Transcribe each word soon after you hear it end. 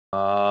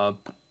I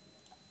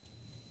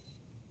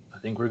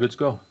think we're good to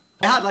go.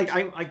 Yeah, like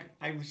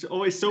I'm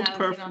always so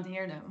perfect. On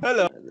here now.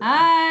 Hello.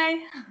 Hi.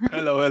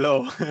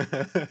 Hello.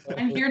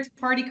 I'm here to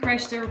party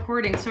crash the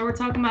recording. So we're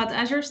talking about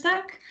Azure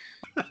Stack.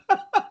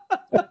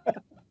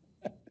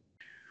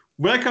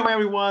 Welcome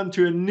everyone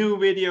to a new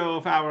video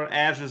of our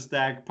Azure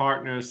Stack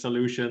Partner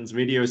Solutions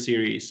video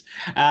series.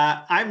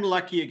 I'm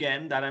lucky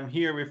again that I'm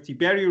here with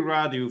Tiberiu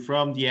Radu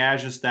from the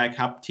Azure Stack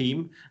Hub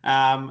team,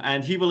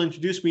 and he will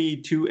introduce me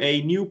to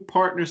a new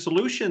partner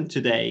solution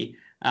today.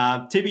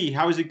 Tibi,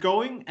 how is it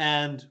going,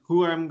 and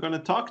who I'm going to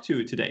talk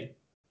to today?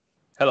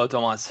 Hello,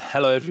 Thomas.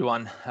 Hello,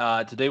 everyone.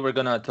 Today we're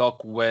going to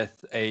talk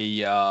with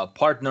a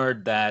partner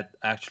that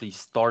actually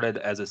started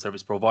as a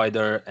service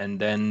provider,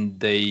 and then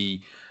they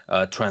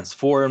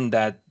transformed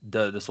that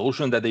the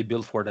solution that they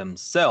built for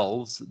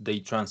themselves, they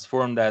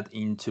transformed that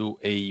into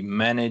a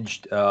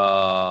managed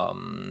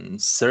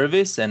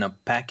service and a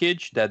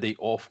package that they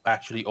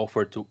actually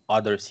offer to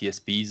other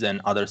CSPs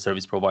and other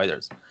service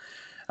providers.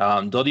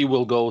 Dodi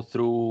will go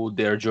through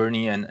their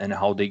journey and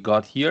how they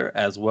got here,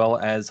 as well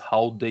as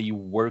how they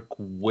work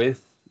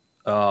with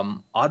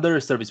other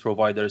service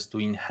providers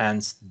to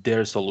enhance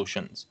their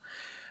solutions.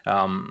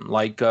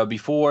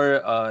 Before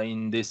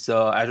in this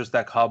Azure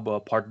Stack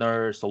Hub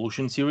partner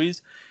solution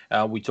series,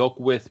 we talk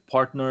with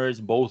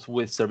partners, both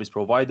with service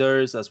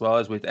providers as well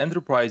as with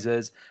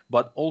enterprises,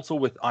 but also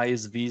with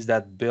ISVs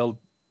that build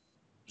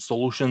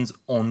solutions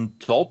on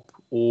top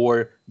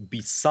or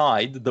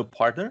beside the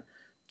partner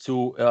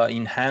to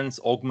enhance,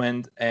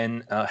 augment,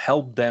 and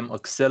help them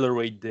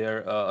accelerate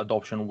their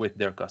adoption with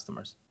their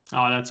customers.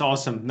 Oh, that's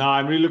awesome. No,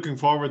 I'm really looking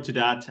forward to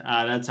that.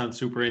 That sounds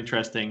super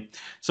interesting.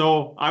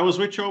 So I will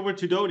switch over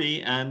to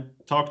Dodi and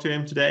talk to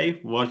him today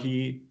what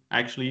he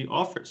actually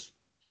offers.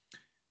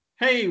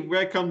 Hey,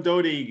 welcome,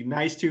 Dodi.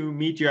 Nice to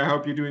meet you. I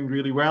hope you're doing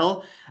really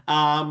well.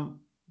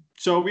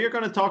 So we are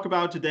going to talk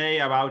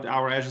today about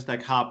our Azure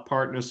Stack Hub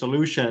partner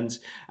solutions.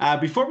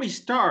 Before we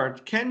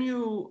start, can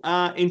you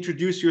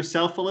introduce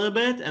yourself a little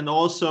bit and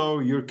also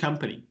your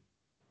company?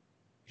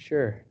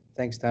 Sure.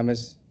 Thanks,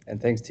 Thomas,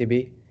 and thanks,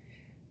 TB.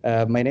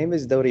 My name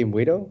is Dodi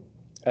Mwido.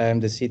 I'm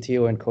the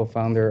CTO and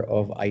co-founder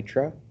of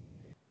Aytra.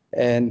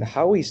 And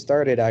how we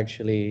started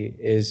actually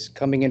is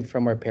coming in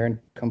from our parent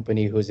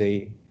company, who's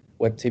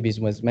what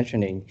TB was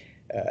mentioning,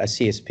 a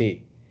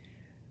CSP.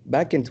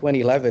 Back in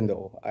 2011,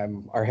 though,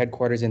 our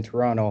headquarters in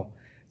Toronto,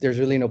 there's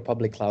really no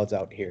public clouds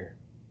out here.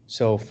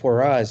 So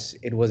for us,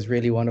 it was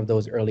really one of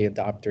those early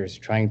adopters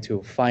trying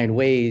to find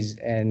ways,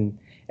 and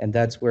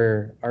that's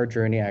where our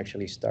journey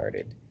actually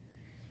started.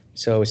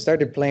 So we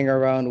started playing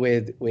around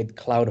with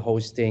cloud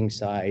hosting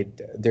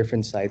side,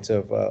 different sides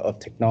of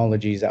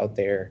technologies out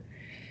there.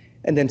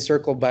 And then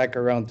circle back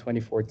around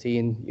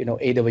 2014,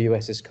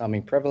 AWS is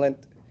coming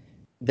prevalent.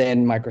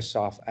 Then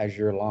Microsoft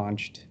Azure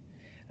launched,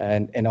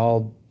 and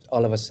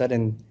all of a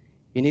sudden,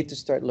 you need to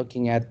start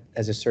looking at,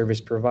 as a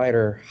service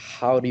provider,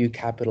 how do you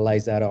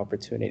capitalize that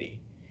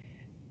opportunity?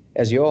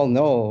 As you all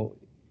know,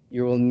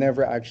 you will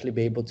never actually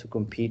be able to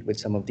compete with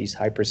some of these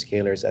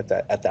hyperscalers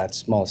at that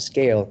small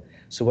scale.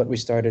 So what we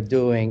started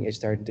doing is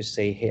starting to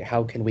say, hey,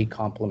 how can we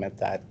complement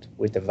that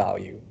with the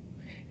value?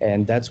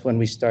 And that's when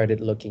we started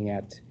looking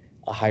at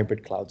a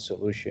hybrid cloud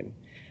solution.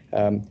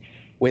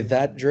 With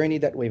that journey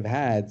that we've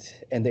had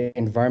and the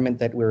environment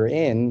that we're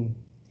in,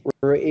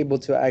 we're able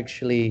to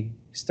actually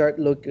start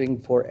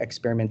looking for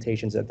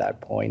experimentations at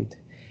that point.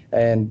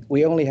 And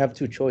we only have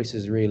two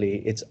choices,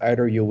 really. It's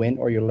either you win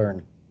or you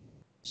learn.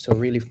 So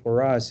really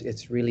for us,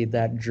 it's really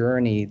that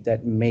journey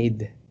that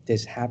made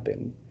this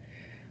happen.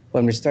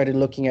 When we started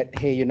looking at,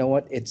 hey, you know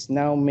what? It's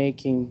now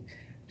making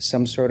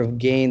some sort of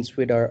gains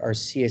with our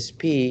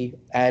CSP,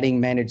 adding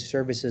managed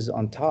services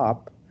on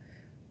top.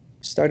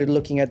 Started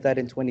looking at that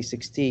in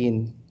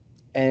 2016,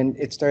 and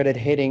it started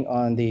hitting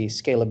on the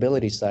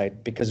scalability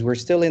side because we're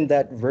still in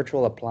that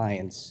virtual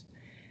appliance.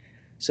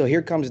 So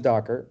here comes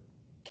Docker,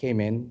 came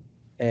in,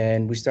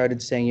 and we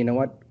started saying, you know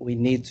what, we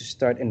need to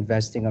start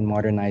investing on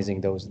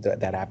modernizing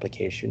that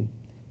application.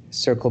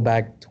 Circle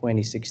back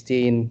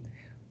 2016,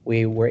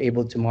 we were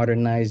able to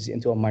modernize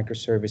into a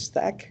microservice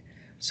stack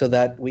so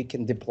that we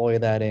can deploy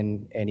that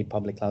in any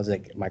public clouds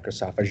like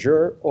Microsoft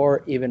Azure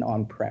or even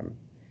on-prem.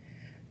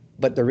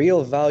 But the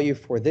real value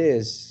for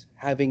this,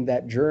 having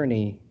that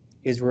journey,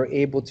 is we're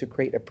able to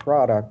create a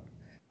product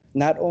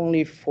not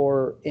only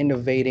for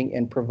innovating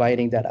and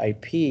providing that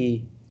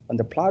IP on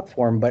the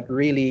platform, but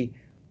really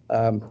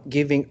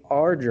giving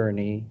our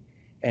journey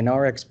and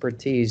our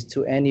expertise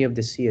to any of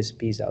the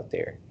CSPs out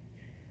there.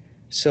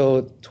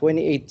 So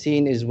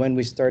 2018 is when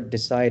we start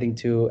deciding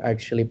to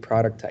actually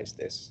productize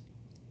this.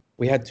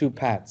 We had two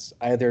paths.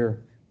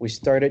 Either we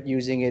started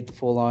using it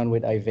full on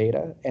with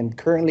iVedha, and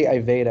currently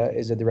iVedha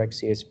is a direct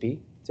CSP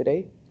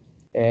today.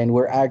 And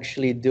we're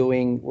actually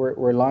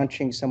we're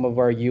launching some of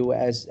our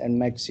US and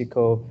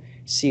Mexico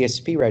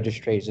CSP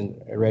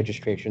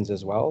registrations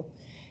as well,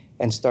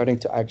 and starting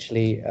to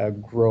actually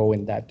grow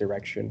in that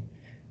direction.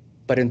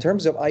 But in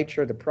terms of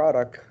Aytra, the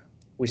product,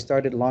 we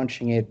started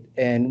launching it,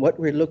 and what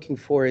we're looking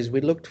for is we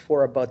looked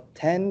for about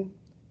 10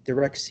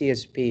 direct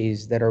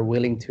CSPs that are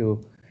willing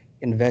to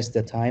invest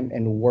the time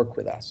and work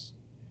with us.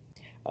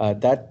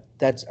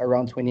 That's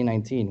around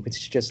 2019, which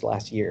is just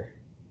last year.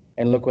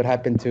 And look what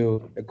happened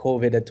to the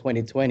COVID at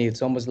 2020.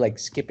 It's almost like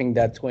skipping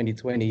that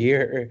 2020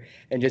 year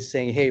and just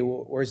saying, hey,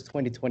 where's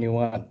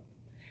 2021?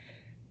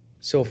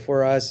 So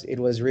for us, it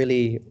was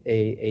really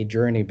a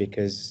journey,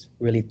 because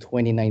really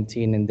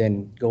 2019 and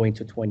then going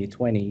to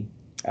 2020.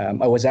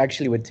 I was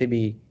actually with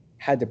Tibi,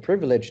 had the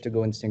privilege to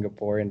go in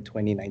Singapore in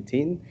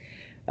 2019,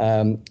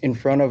 in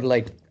front of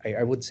like,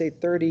 I would say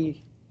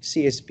 30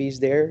 CSPs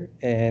there.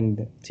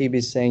 And Tibi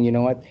is saying, you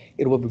know what,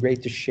 it will be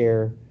great to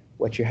share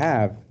what you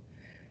have.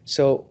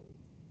 So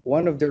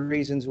one of the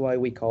reasons why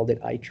we called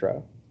it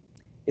Aytra,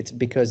 it's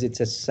because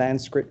it's a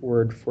Sanskrit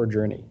word for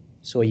journey.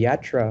 So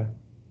Yatra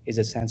is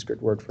a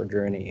Sanskrit word for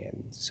journey.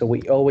 And so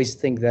we always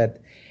think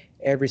that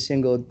every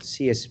single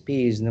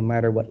CSPs, no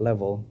matter what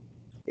level,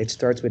 it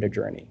starts with a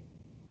journey.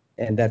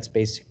 And that's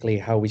basically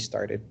how we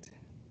started.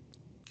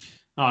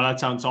 Oh, that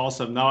sounds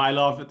awesome. No, I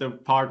love the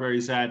part where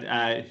you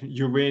said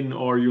you win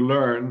or you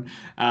learn.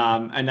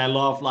 And I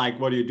love like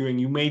what you're doing.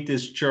 You made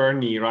this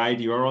journey, right?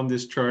 You are on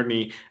this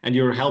journey and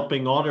you're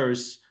helping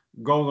others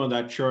going on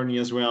that journey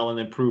as well and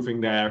improving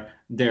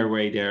their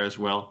way there as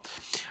well.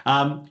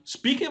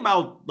 Speaking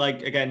about,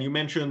 like, again, you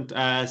mentioned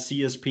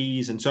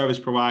CSPs and service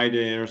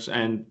providers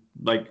and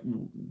like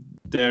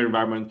their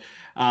environment.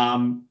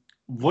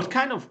 What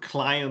kind of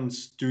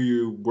clients do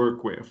you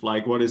work with?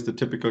 Like, what is the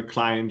typical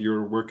client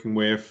you're working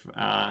with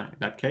in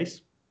that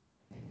case?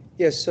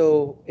 Yeah,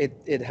 so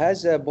it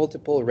has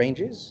multiple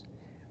ranges.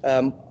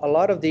 A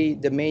lot of the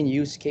main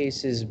use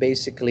cases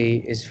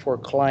basically is for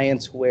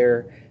clients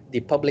where the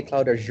public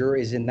cloud Azure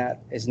is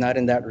not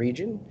in that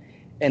region,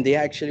 and they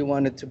actually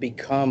wanted to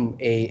become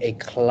a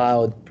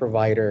cloud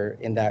provider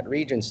in that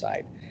region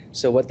side.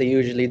 So what they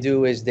usually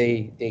do is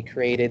they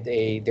created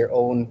their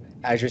own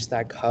Azure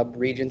Stack Hub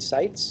region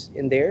sites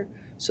in there,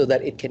 so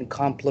that it can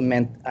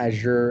complement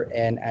Azure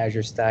and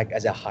Azure Stack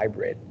as a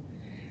hybrid.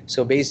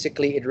 So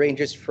basically, it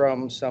ranges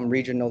from some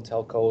regional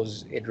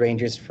telcos, it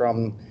ranges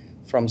from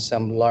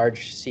some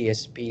large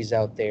CSPs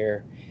out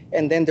there,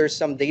 and then there's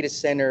some data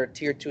center,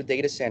 tier 2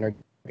 data center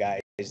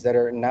guys that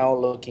are now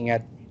looking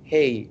at,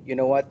 hey, you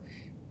know what?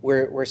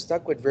 We're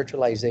stuck with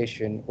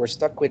virtualization, we're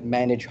stuck with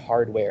managed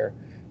hardware.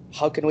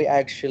 How can we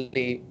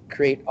actually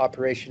create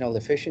operational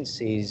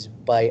efficiencies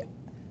by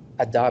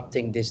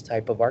adopting this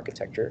type of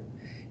architecture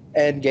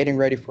and getting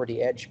ready for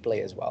the edge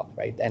play as well,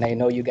 right? And I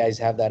know you guys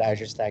have that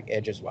Azure Stack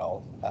Edge as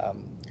well.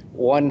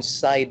 One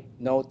side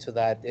note to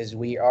that is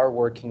we are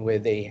working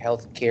with a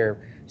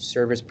healthcare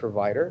service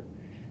provider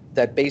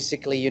that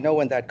basically, you know,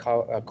 when that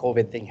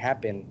COVID thing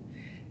happened,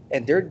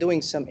 and they're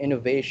doing some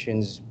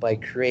innovations by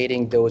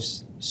creating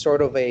those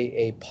sort of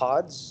a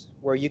pods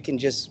where you can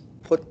just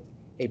put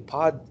a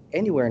pod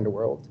anywhere in the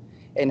world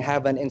and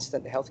have an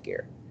instant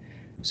healthcare.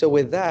 So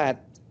with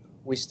that,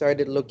 we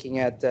started looking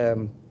at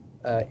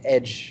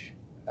Edge,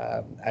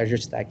 Azure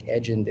Stack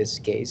Edge in this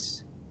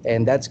case,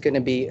 and that's going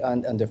to be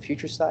on the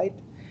future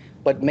side.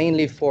 But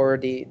mainly for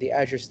the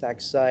Azure Stack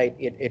side,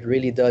 it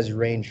really does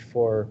range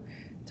for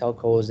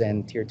telcos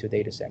and tier 2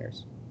 data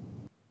centers.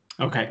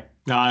 Okay.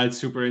 No, it's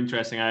super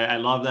interesting. I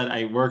love that.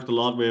 I worked a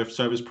lot with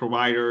service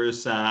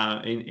providers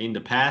in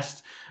the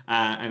past,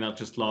 and I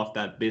just love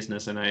that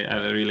business, and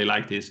I really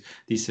like these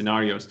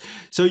scenarios.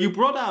 So you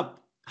brought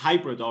up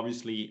hybrid,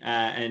 obviously,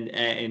 and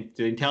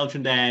the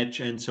intelligent edge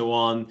and so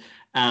on.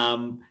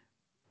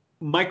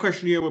 My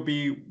question here would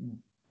be,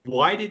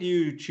 why did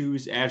you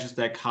choose Azure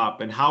Stack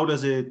Hub, and how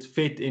does it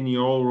fit in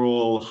your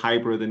overall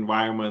hybrid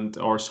environment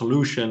or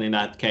solution in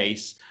that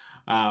case?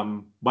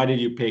 Why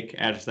did you pick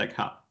Azure Stack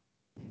Hub?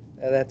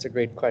 That's a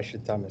great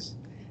question, Thomas.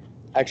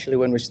 Actually,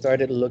 when we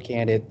started looking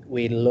at it,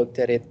 we looked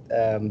at it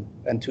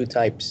on two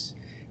types.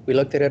 We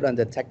looked at it on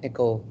the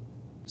technical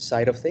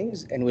side of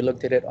things, and we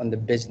looked at it on the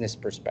business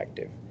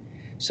perspective.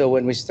 So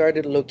when we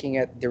started looking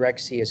at direct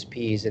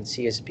CSPs and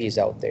CSPs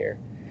out there,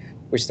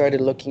 we started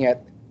looking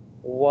at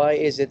why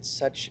is it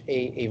such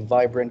a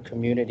vibrant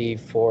community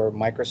for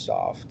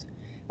Microsoft?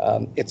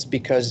 It's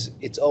because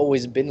it's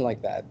always been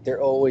like that.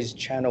 They're always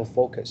channel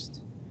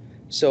focused.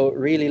 So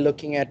really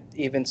looking at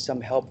even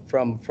some help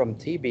from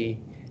TB,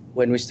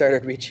 when we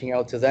started reaching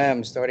out to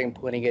them, starting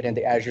putting it in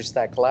the Azure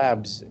Stack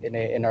Labs,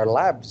 in our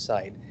lab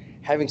side,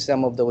 having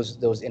some of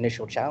those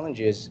initial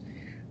challenges,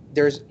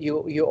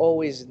 you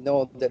always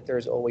know that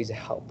there's always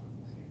help,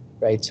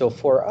 right? So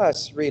for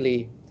us,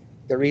 really,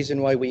 the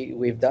reason why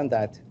we've done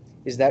that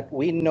is that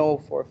we know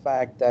for a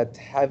fact that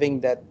having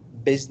that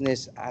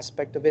business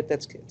aspect of it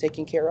that's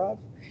taken care of,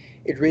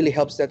 it really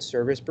helps that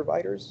service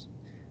providers.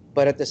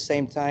 But at the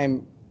same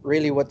time,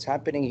 really what's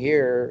happening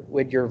here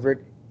with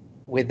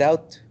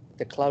without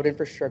the cloud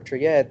infrastructure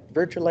yet,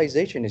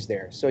 virtualization is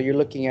there. So you're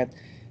looking at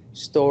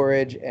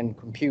storage and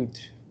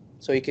compute,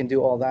 so you can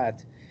do all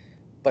that.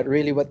 But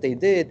really what they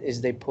did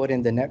is they put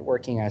in the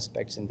networking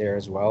aspects in there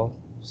as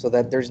well, so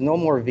that there's no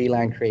more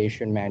VLAN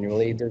creation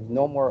manually, there's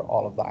no more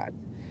all of that.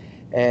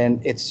 And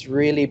it's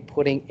really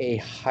putting a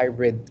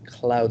hybrid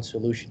cloud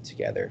solution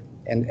together.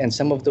 And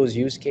some of those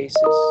use cases,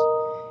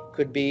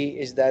 could be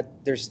is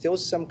that there's still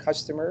some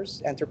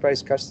customers,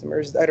 enterprise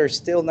customers, that are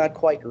still not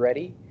quite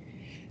ready.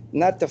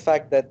 Not the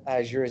fact that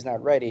Azure is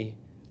not ready,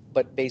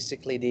 but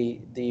basically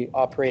the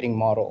operating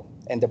model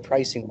and the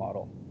pricing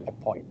model at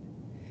point.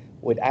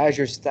 With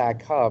Azure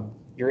Stack Hub,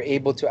 you're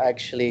able to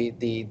actually,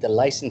 the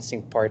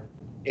licensing part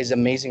is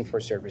amazing for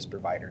service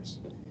providers,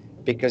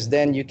 because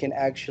then you can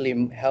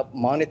actually help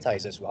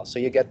monetize as well. So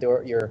you get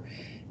your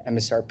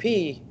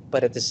MSRP,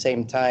 but at the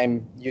same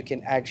time, you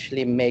can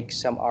actually make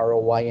some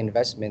ROI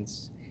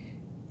investments.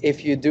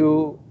 If you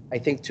do, I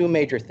think two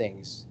major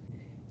things.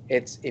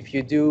 It's if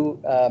you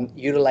do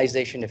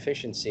utilization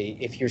efficiency,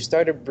 if you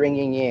started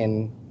bringing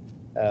in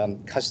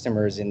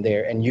customers in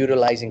there and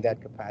utilizing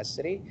that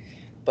capacity,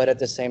 but at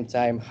the same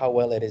time, how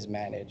well it is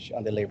managed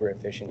on the labor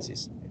efficiency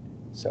side.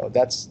 So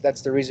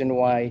that's the reason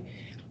why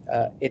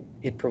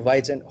it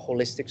provides a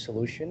holistic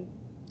solution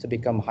to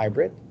become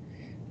hybrid.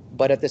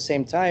 But at the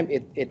same time,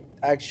 it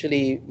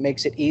actually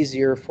makes it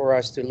easier for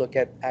us to look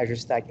at Azure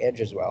Stack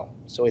Edge as well.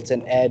 So it's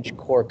an edge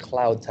core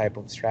cloud type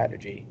of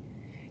strategy.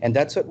 And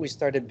that's what we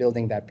started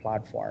building that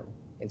platform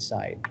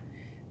inside.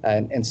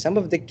 And some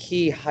of the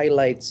key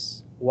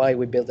highlights why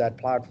we built that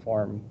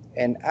platform,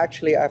 and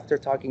actually after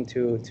talking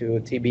to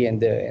TB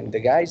and the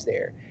guys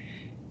there,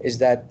 is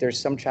that there's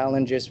some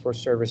challenges for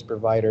service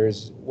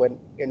providers when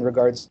in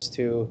regards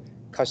to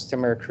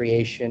customer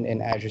creation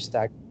in Azure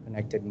Stack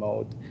connected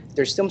mode.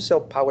 There's still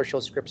some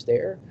PowerShell scripts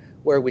there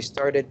where we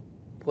started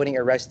putting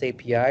a REST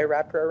API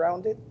wrapper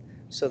around it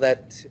so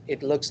that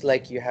it looks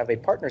like you have a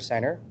partner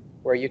center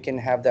where you can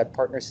have that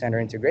partner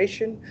center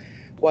integration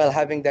while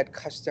having that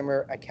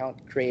customer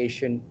account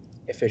creation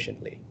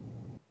efficiently.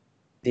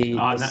 The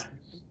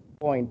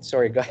point,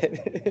 sorry, go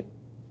ahead.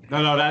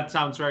 No, that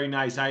sounds very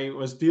nice. I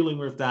was dealing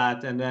with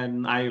that, and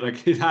then I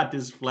it had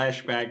this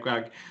flashback,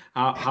 like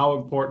how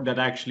important that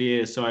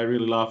actually is. So I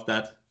really love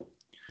that.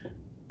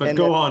 But and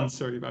go on.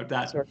 Sorry about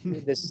that. Sorry,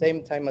 at the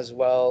same time as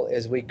well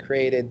as we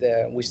created,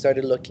 we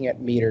started looking at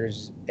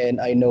meters,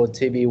 and I know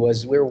Tibi we're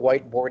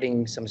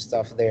whiteboarding some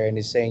stuff there, and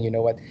he's saying, you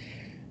know what?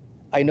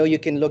 I know you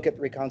can look at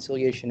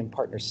reconciliation in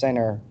Partner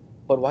Center,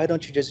 but why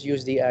don't you just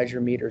use the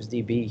Azure Meters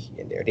DB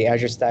in there, the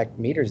Azure Stack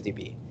Meters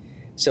DB?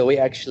 So we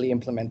actually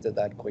implemented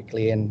that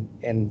quickly,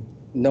 and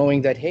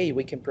knowing that, hey,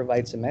 we can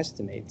provide some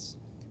estimates,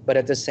 but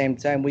at the same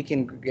time, we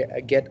can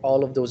get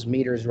all of those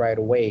meters right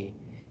away.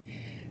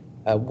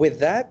 With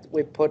that,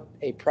 we put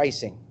a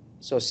pricing.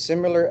 So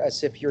similar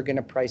as if you're going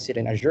to price it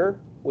in Azure,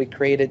 we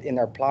create it in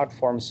our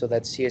platform so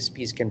that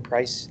CSPs can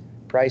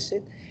price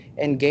it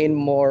and gain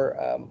more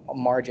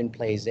margin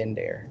plays in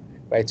there,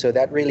 right? So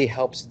that really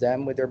helps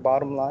them with their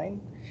bottom line.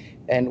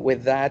 And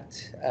with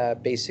that,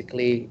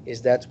 basically,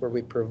 that's where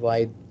we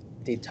provide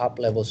the top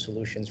level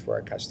solutions for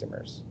our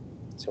customers.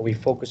 So we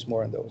focus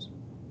more on those.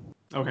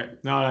 Okay,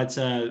 no, that's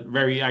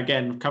very,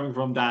 again, coming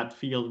from that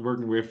field,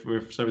 working with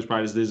service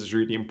providers, this is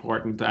really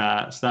important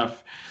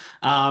stuff.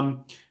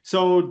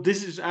 So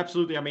this is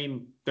absolutely, I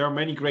mean, there are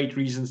many great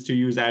reasons to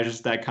use Azure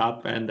Stack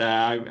Hub, and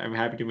I'm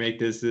happy to make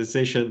this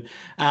decision.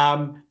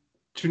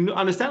 To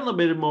understand a little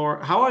bit more,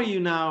 how are you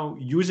now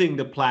using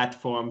the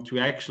platform to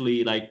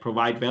actually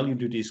provide value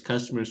to these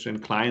customers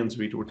and clients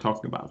we were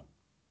talking about?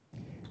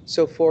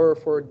 So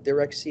for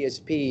direct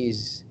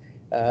CSPs,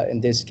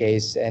 in this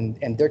case,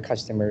 and their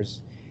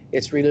customers,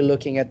 it's really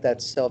looking at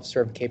that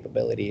self-serve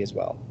capability as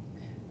well.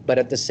 But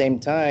at the same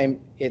time,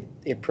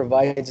 it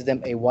provides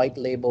them a white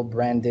label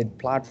branded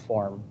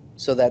platform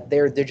so that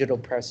their digital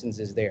presence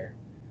is there.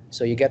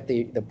 So you get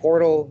the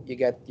portal, you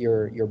get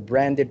your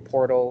branded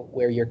portal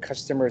where your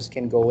customers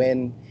can go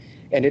in,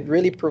 and it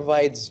really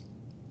provides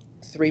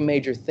three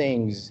major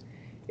things.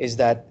 Is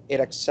that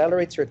it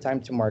accelerates your time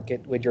to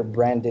market with your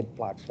branded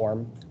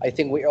platform. I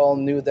think we all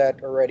knew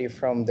that already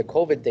from the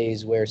COVID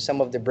days where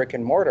some of the brick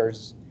and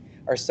mortars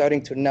are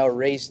starting to now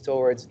race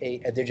towards a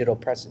digital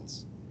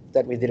presence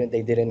that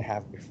they didn't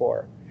have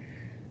before.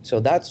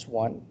 So that's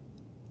one.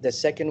 The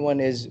second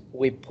one is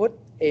we put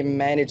a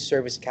managed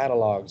service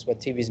catalogs, what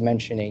TV's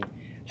mentioning.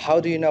 How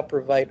do you now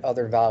provide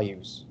other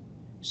values?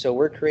 So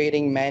we're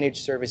creating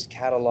managed service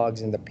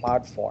catalogs in the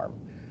platform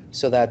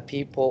so that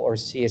people or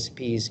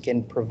CSPs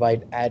can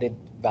provide added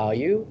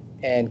value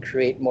and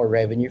create more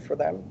revenue for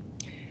them.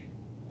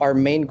 Our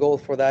main goal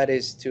for that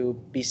is to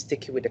be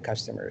sticky with the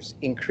customers,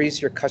 increase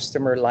your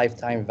customer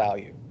lifetime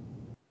value.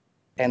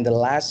 And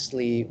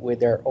lastly, with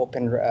their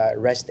open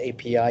REST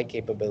API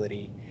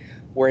capability,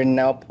 we're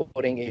now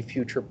putting a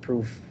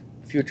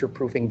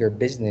future-proofing their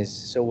business.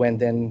 So when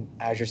then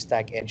Azure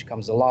Stack Edge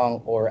comes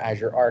along or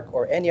Azure Arc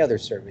or any other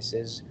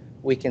services,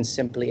 we can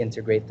simply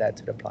integrate that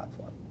to the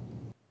platform.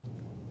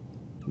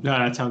 No,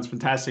 that sounds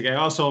fantastic. I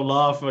also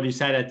love what you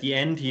said at the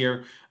end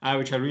here,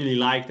 which I really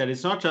like, that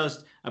it's not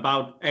just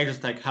about Azure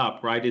Stack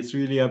Hub, right? It's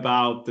really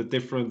about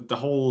the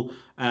whole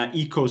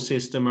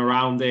ecosystem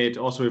around it,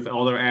 also with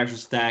other Azure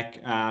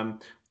Stack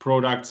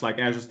products like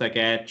Azure Stack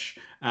Edge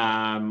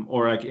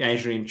or like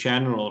Azure in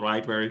general,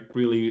 right? Where it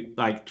really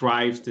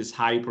drives this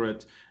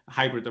hybrid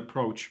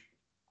approach.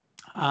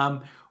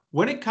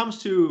 When it comes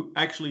to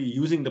actually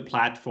using the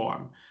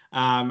platform,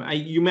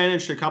 You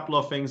managed a couple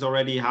of things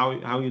already,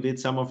 how you did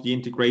some of the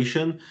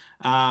integration.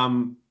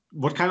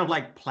 What kind of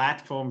like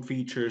platform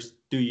features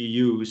do you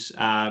use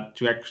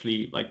to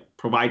actually like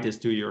provide this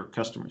to your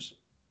customers?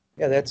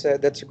 Yeah, that's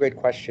a great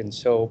question.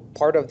 So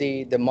part of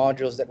the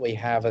modules that we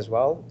have as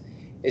well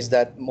is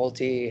that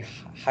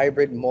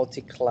hybrid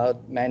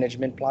multi-cloud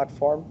management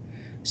platform,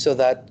 so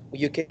that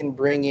you can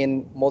bring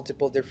in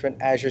multiple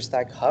different Azure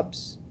Stack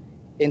hubs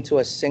into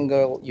a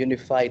single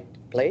unified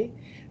play.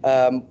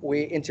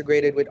 We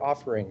integrated with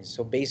offerings,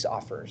 so base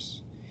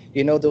offers.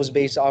 You know those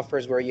base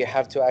offers where you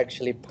have to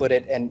actually put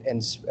it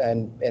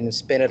and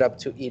spin it up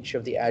to each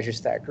of the Azure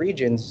Stack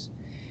regions.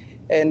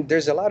 And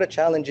there's a lot of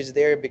challenges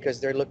there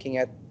because they're looking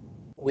at,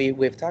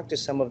 we've talked to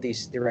some of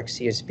these direct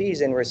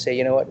CSPs and we're saying,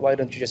 you know what, why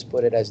don't you just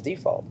put it as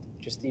default?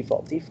 Just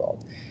default.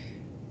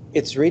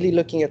 It's really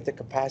looking at the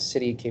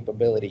capacity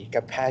capability,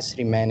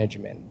 capacity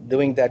management,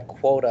 doing that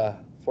quota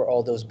for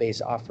all those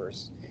base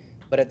offers.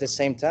 But at the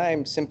same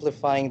time,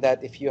 simplifying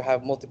that if you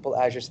have multiple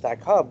Azure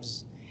Stack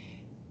hubs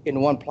in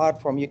one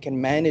platform, you can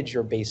manage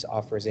your base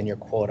offers and your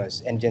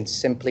quotas and then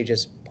simply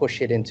just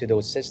push it into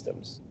those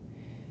systems.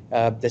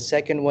 The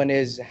second one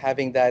is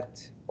having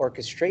that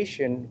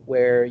orchestration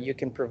where you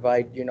can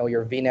provide,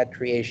 your VNet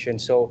creation.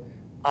 So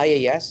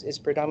IaaS is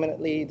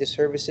predominantly the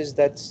services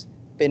that's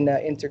been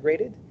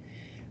integrated.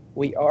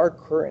 We are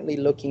currently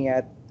looking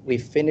at, we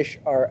finished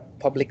our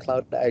public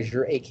cloud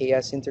Azure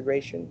AKS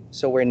integration.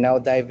 So we're now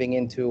diving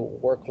into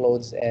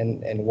workloads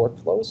and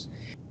workflows.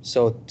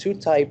 So two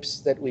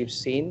types that we've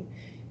seen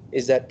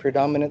is that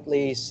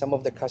predominantly some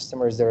of the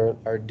customers that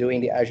are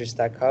doing the Azure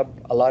Stack Hub,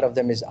 a lot of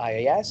them is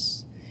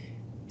IaaS.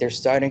 They're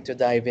starting to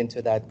dive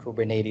into that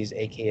Kubernetes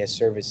AKS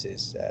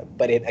services.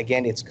 But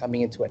it's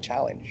coming into a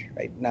challenge,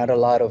 right? Not a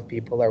lot of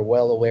people are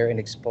well aware and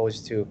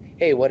exposed to,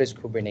 hey, what is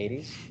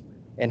Kubernetes?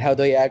 And how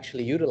do you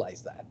actually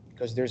utilize that?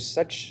 Because there's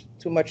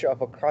too much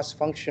of a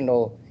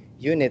cross-functional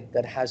unit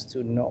that has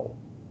to know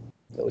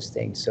those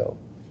things. So,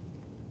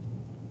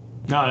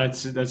 no,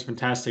 that's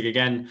fantastic.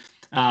 Again,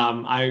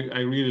 I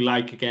really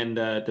like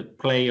the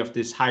play of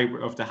this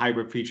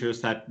hybrid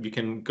features that you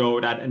can go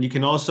at, and you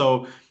can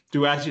also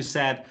do, as you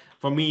said.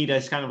 For me,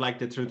 that's kind of like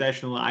the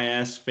traditional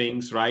IaaS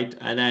things, right?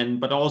 And then,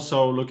 but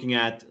also looking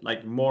at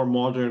like more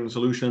modern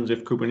solutions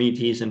with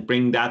Kubernetes and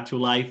bring that to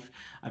life.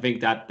 I think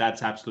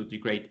that's absolutely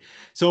great.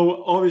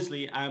 So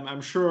obviously,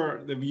 I'm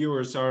sure the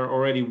viewers are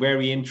already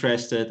very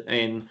interested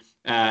in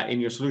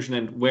your solution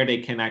and where they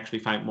can actually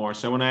find more.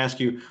 So I want to ask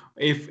you,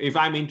 if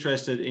I'm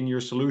interested in your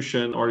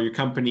solution or your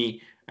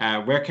company,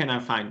 where can I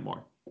find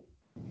more?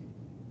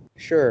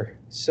 Sure.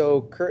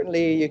 So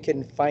currently you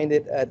can find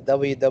it at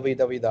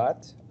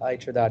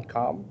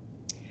www.aytra.com.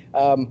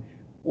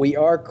 We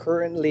are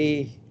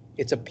currently,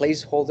 it's a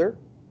placeholder.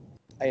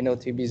 I know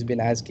TB's been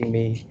asking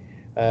me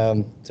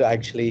to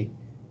actually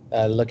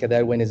look at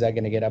that. When is that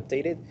going to get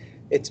updated?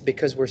 It's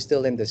because we're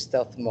still in the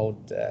stealth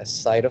mode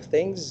side of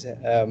things.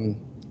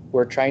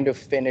 We're trying to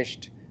finish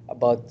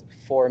about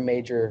 4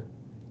 major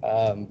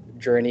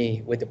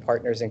journey with the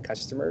partners and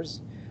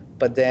customers.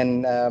 But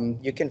then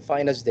you can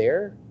find us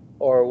there,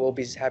 or we'll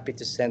be happy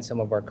to send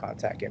some of our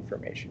contact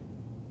information.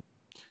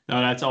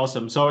 No, that's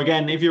awesome. So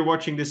again, if you're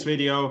watching this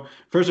video,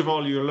 first of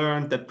all, you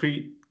learned that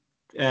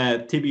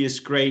TB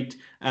is great,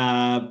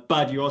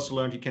 but you also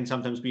learned he can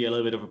sometimes be a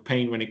little bit of a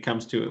pain when it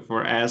comes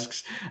for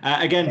asks.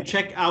 Again,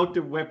 check out the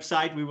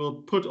website. We will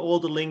put all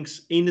the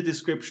links in the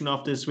description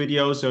of this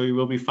video, so you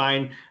will be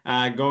fine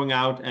going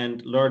out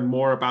and learn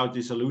more about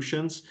the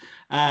solutions.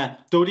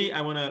 Dodi,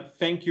 I want to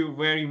thank you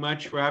very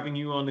much for having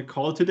you on the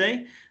call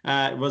today.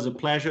 It was a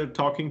pleasure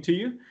talking to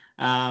you.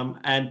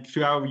 And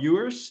to our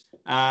viewers,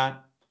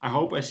 I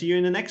hope I see you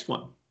in the next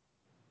one.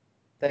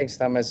 Thanks,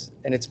 Thomas.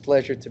 And it's a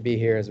pleasure to be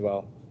here as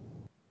well.